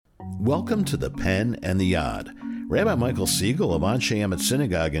Welcome to the Pen and the Yod. Rabbi Michael Siegel of Anshe Emet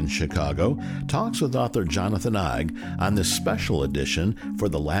Synagogue in Chicago talks with author Jonathan Eig on this special edition for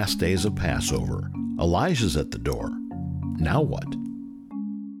the last days of Passover. Elijah's at the door. Now what?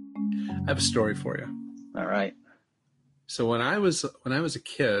 I have a story for you. All right. So when I was a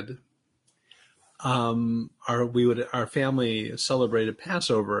kid, our family celebrated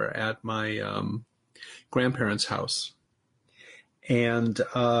Passover at my grandparents' house, and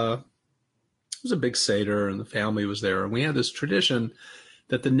it was a big Seder, and the family was there, and we had this tradition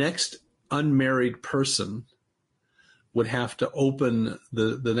that the next unmarried person would have to open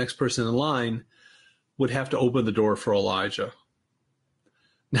the next person in line would have to open the door for Elijah.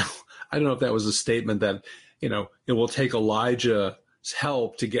 Now, I don't know if that was a statement that, it will take Elijah's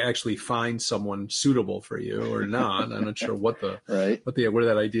help to actually find someone suitable for you or not. I'm not sure where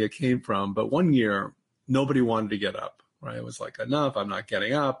that idea came from. But one year, nobody wanted to get up. Right? It was like, enough, I'm not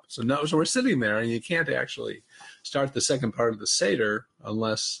getting up. So we're sitting there, and you can't actually start the second part of the Seder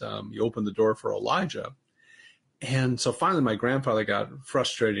unless you open the door for Elijah. And so finally my grandfather got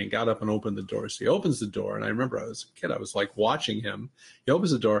frustrated and got up and opened the door. So he opens the door, and I remember I was a kid, I was like watching him. He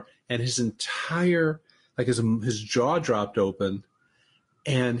opens the door, and his entire, his jaw dropped open,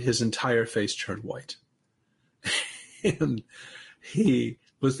 and his entire face turned white. and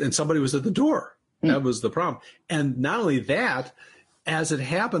somebody was at the door. That was the problem. And not only that, as it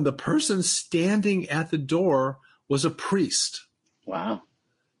happened, the person standing at the door was a priest. Wow.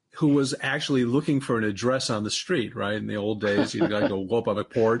 Who was actually looking for an address on the street, right? In the old days, you'd got to go up on a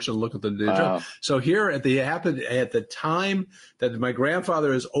porch and look at the address. Wow. So here at the time that my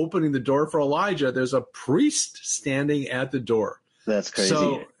grandfather is opening the door for Elijah, there's a priest standing at the door. That's crazy.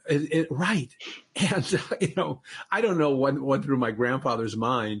 So, right. And, I don't know what went through my grandfather's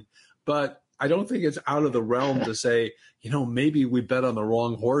mind, but I don't think it's out of the realm to say, maybe we bet on the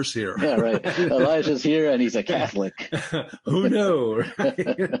wrong horse here. Yeah, right. Elijah's here and he's a Catholic. Who knows?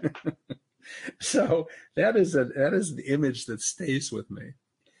 Right? So that is the image that stays with me.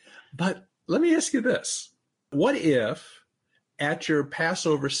 But let me ask you this. What if at your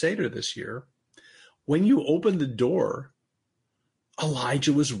Passover Seder this year, when you opened the door,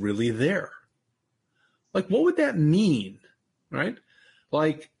 Elijah was really there? What would that mean? Right?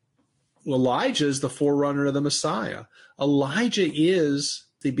 Elijah is the forerunner of the Messiah. Elijah is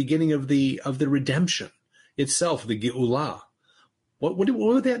the beginning of the redemption itself, the Geulah. What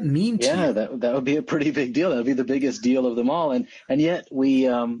would that mean to you? Yeah, that would be a pretty big deal. That would be the biggest deal of them all. And yet we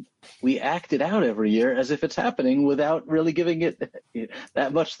act it out every year as if it's happening without really giving it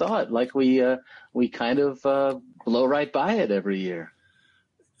that much thought. We kind of blow right by it every year.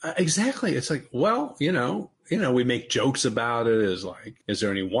 Exactly. It's like, we make jokes about it. Is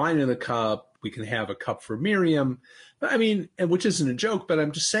there any wine in the cup? We can have a cup for Miriam. Which isn't a joke, but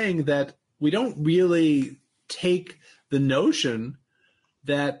I'm just saying that we don't really take the notion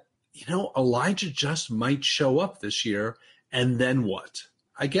that, Elijah just might show up this year. And then what?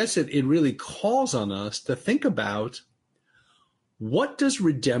 I guess it really calls on us to think about, what does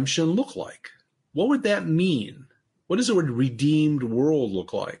redemption look like? What would that mean? What does the word redeemed world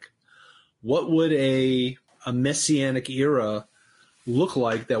look like? What would a messianic era look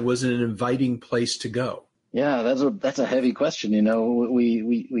like that was an inviting place to go? Yeah, that's a heavy question.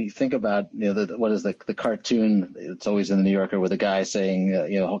 We think about what is the cartoon? It's always in the New Yorker with a guy saying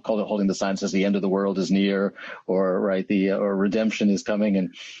holding the sign says the end of the world is near, or or redemption is coming,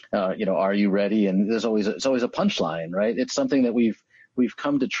 and are you ready? And it's always a punchline, right? It's something that we've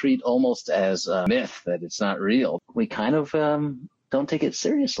come to treat almost as a myth, that it's not real. We kind of don't take it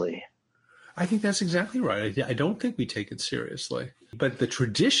seriously. I think that's exactly right. I don't think we take it seriously, but the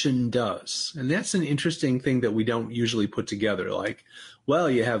tradition does. And that's an interesting thing that we don't usually put together.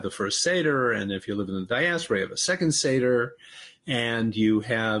 You have the first Seder, and if you live in the diaspora, you have a second Seder, and you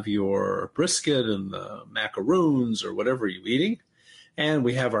have your brisket and the macaroons or whatever you're eating. And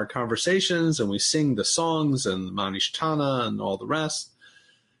we have our conversations, and we sing the songs and Manishtana and all the rest.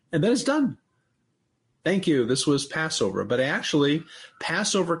 And then it's done. Thank you. This was Passover. But actually,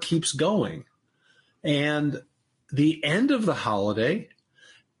 Passover keeps going. And the end of the holiday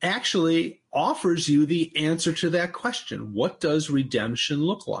actually offers you the answer to that question. What does redemption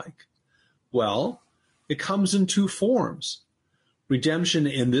look like? Well, it comes in two forms. Redemption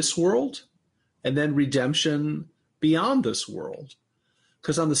in this world, and then redemption beyond this world.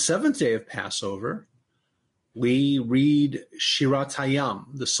 Because on the seventh day of Passover, we read Shirat Hayam,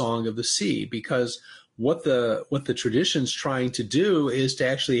 the Song of the Sea, because what the tradition's trying to do is to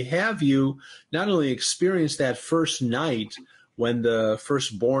actually have you not only experience that first night when the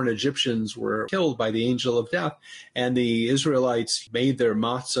firstborn Egyptians were killed by the angel of death, and the Israelites made their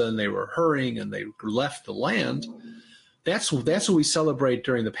matzah and they were hurrying and they left the land. That's what we celebrate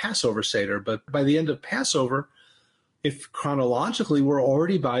during the Passover Seder. But by the end of Passover, if chronologically, we're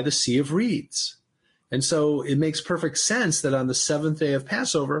already by the Sea of Reeds. And so it makes perfect sense that on the seventh day of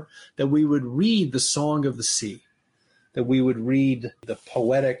Passover, that we would read the Song of the Sea, that we would read the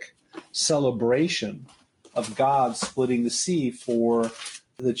poetic celebration of God splitting the sea for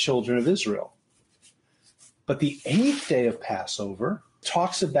the children of Israel. But the eighth day of Passover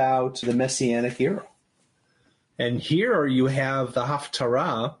talks about the Messianic era. And here you have the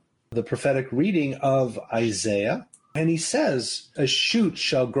Haftarah, the prophetic reading of Isaiah. And he says, a shoot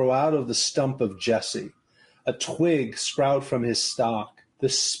shall grow out of the stump of Jesse, a twig sprout from his stalk. The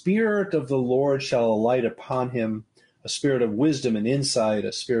Spirit of the Lord shall alight upon him, a spirit of wisdom and insight,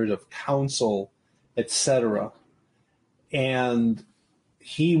 a spirit of counsel, etc. And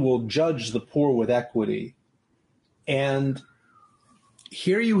he will judge the poor with equity. And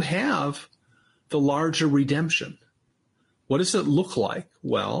here you have the larger redemption. What does it look like?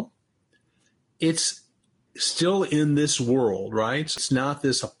 Well, it's still in this world, right? It's not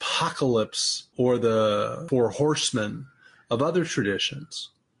this apocalypse or the four horsemen of other traditions.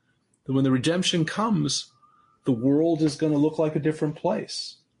 When the redemption comes, the world is going to look like a different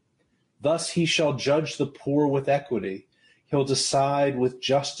place. Thus he shall judge the poor with equity. He'll decide with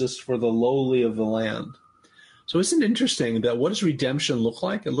justice for the lowly of the land. So isn't it interesting that what does redemption look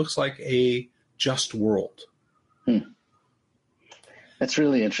like? It looks like a just world. That's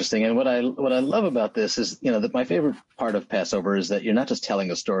really interesting. And what I love about this is, that my favorite part of Passover is that you're not just telling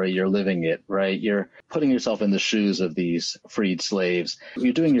a story, you're living it, right? You're putting yourself in the shoes of these freed slaves.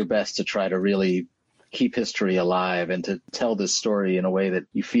 You're doing your best to try to really keep history alive and to tell this story in a way that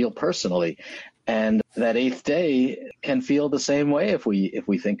you feel personally. And that eighth day can feel the same way if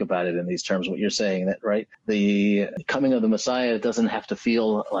we think about it in these terms, what you're saying, that, right? The coming of the Messiah doesn't have to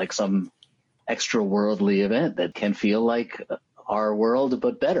feel like some extra worldly event. That can feel like our world,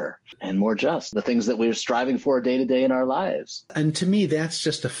 but better and more just, the things that we're striving for day to day in our lives. And to me, that's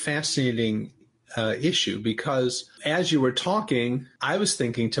just a fascinating issue, because as you were talking, I was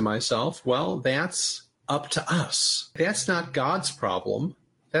thinking to myself, well, that's up to us. That's not God's problem.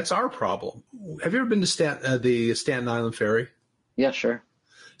 That's our problem. Have you ever been to the Staten Island Ferry? Yeah, sure.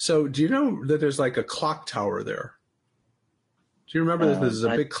 So do you know that there's like a clock tower there? Do you remember that there's a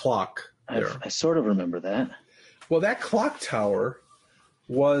big clock there? I sort of remember that. Well, that clock tower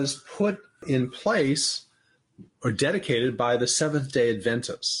was put in place or dedicated by the Seventh-day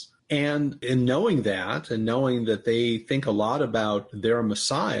Adventists. And in knowing that, and knowing that they think a lot about their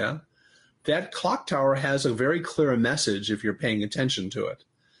Messiah, that clock tower has a very clear message if you're paying attention to it.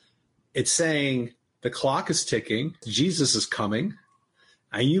 It's saying the clock is ticking, Jesus is coming,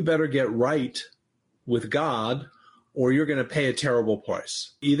 and you better get right with God or you're going to pay a terrible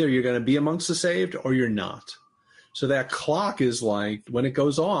price. Either you're going to be amongst the saved or you're not. So that clock is like, when it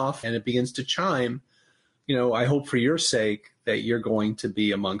goes off and it begins to chime, I hope for your sake that you're going to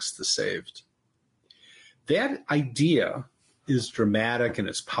be amongst the saved. That idea is dramatic and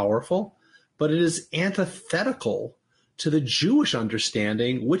it's powerful, but it is antithetical to the Jewish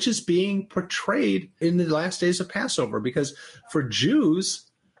understanding, which is being portrayed in the last days of Passover. Because for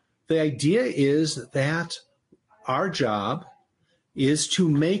Jews, the idea is that our job is to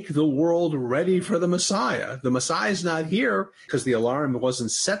make the world ready for the Messiah. The Messiah is not here because the alarm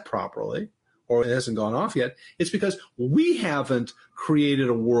wasn't set properly or it hasn't gone off yet. It's because we haven't created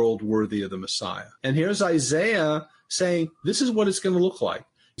a world worthy of the Messiah. And here's Isaiah saying, this is what it's going to look like.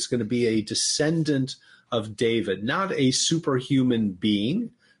 It's going to be a descendant of David, not a superhuman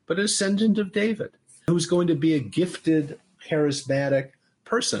being, but a descendant of David, who's going to be a gifted, charismatic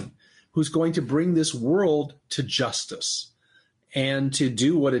person who's going to bring this world to justice and to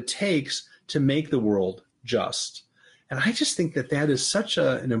do what it takes to make the world just. And I just think that that is such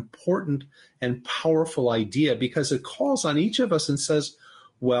an important and powerful idea, because it calls on each of us and says,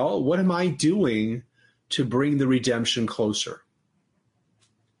 well, what am I doing to bring the redemption closer?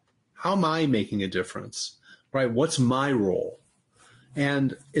 How am I making a difference, right? What's my role?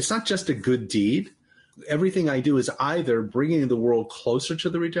 And it's not just a good deed. Everything I do is either bringing the world closer to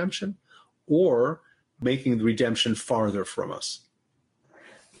the redemption or making the redemption farther from us.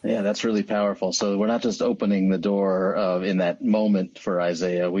 Yeah, that's really powerful. So we're not just opening the door in that moment for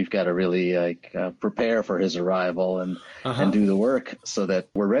Isaiah. We've got to really prepare for his arrival and do the work so that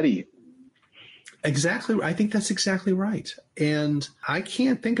we're ready. Exactly. I think that's exactly right. And I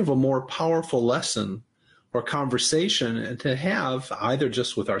can't think of a more powerful lesson or conversation to have either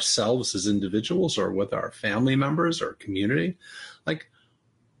just with ourselves as individuals or with our family members or community. Like,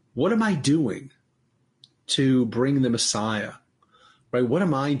 what am I doing to bring the Messiah, right? What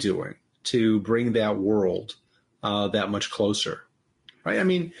am I doing to bring that world that much closer, right? I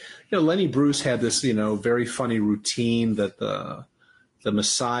mean, Lenny Bruce had this, very funny routine that the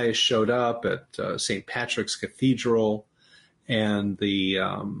Messiah showed up at St. Patrick's Cathedral, and the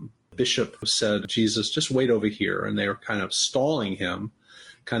bishop said, Jesus, just wait over here. And they were kind of stalling him,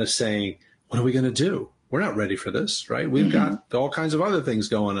 kind of saying, what are we going to do? We're not ready for this, right? We've got all kinds of other things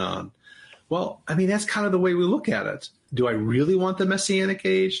going on. Well, I mean, that's kind of the way we look at it. Do I really want the Messianic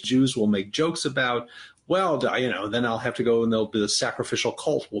age? Jews will make jokes about, well, then I'll have to go and the sacrificial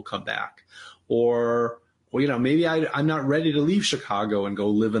cult will come back. Or, maybe I'm not ready to leave Chicago and go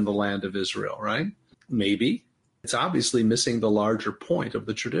live in the land of Israel, right? Maybe. It's obviously missing the larger point of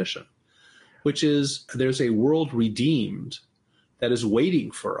the tradition, which is there's a world redeemed that is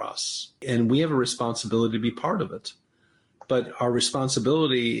waiting for us, and we have a responsibility to be part of it. But our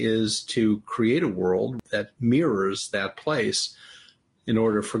responsibility is to create a world that mirrors that place in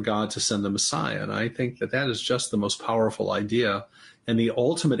order for God to send the Messiah. And I think that is just the most powerful idea and the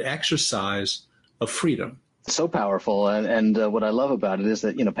ultimate exercise of freedom. So powerful. And what I love about it is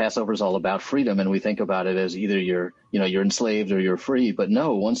that, Passover is all about freedom. And we think about it as either you're enslaved or you're free. But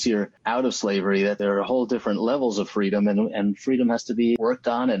no, once you're out of slavery, that there are whole different levels of freedom, and freedom has to be worked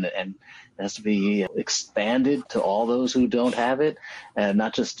on and has to be expanded to all those who don't have it. And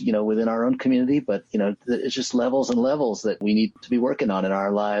not just, within our own community, but, it's just levels and levels that we need to be working on in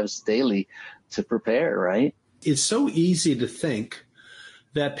our lives daily to prepare, right? It's so easy to think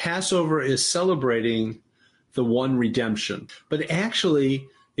that Passover is celebrating the one redemption. But actually,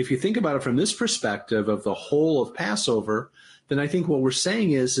 if you think about it from this perspective of the whole of Passover, then I think what we're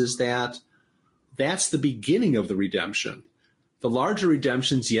saying is that that's the beginning of the redemption. The larger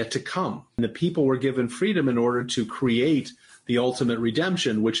redemption's yet to come. And the people were given freedom in order to create the ultimate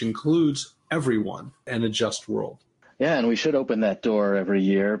redemption, which includes everyone and a just world. Yeah, and we should open that door every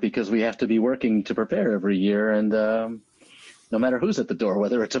year because we have to be working to prepare every year. And no matter who's at the door,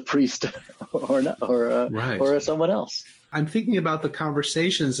 whether it's a priest or not, or someone else. I'm thinking about the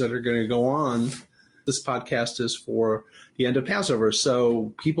conversations that are going to go on. This podcast is for the end of Passover,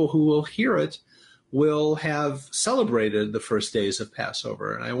 so people who will hear it will have celebrated the first days of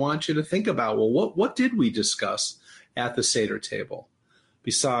Passover. And I want you to think about, well, what did we discuss at the Seder table?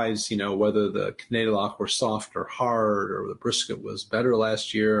 Besides, whether the knedlach were soft or hard, or the brisket was better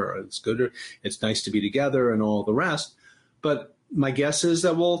last year, or it's good, or it's nice to be together, and all the rest. But my guess is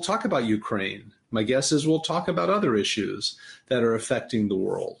that we'll talk about Ukraine. My guess is we'll talk about other issues that are affecting the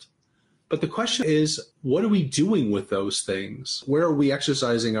world. But the question is, what are we doing with those things? Where are we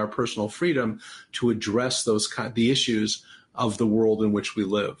exercising our personal freedom to address the issues of the world in which we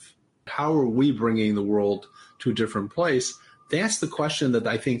live? How are we bringing the world to a different place? That's the question that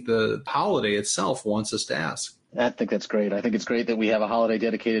I think the holiday itself wants us to ask. I think that's great. I think it's great that we have a holiday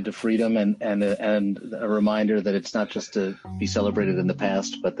dedicated to freedom and a reminder that it's not just to be celebrated in the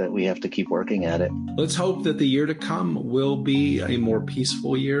past, but that we have to keep working at it. Let's hope that the year to come will be a more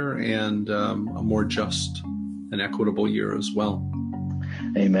peaceful year and a more just and equitable year as well.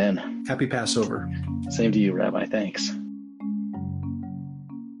 Amen. Happy Passover. Same to you, Rabbi. Thanks.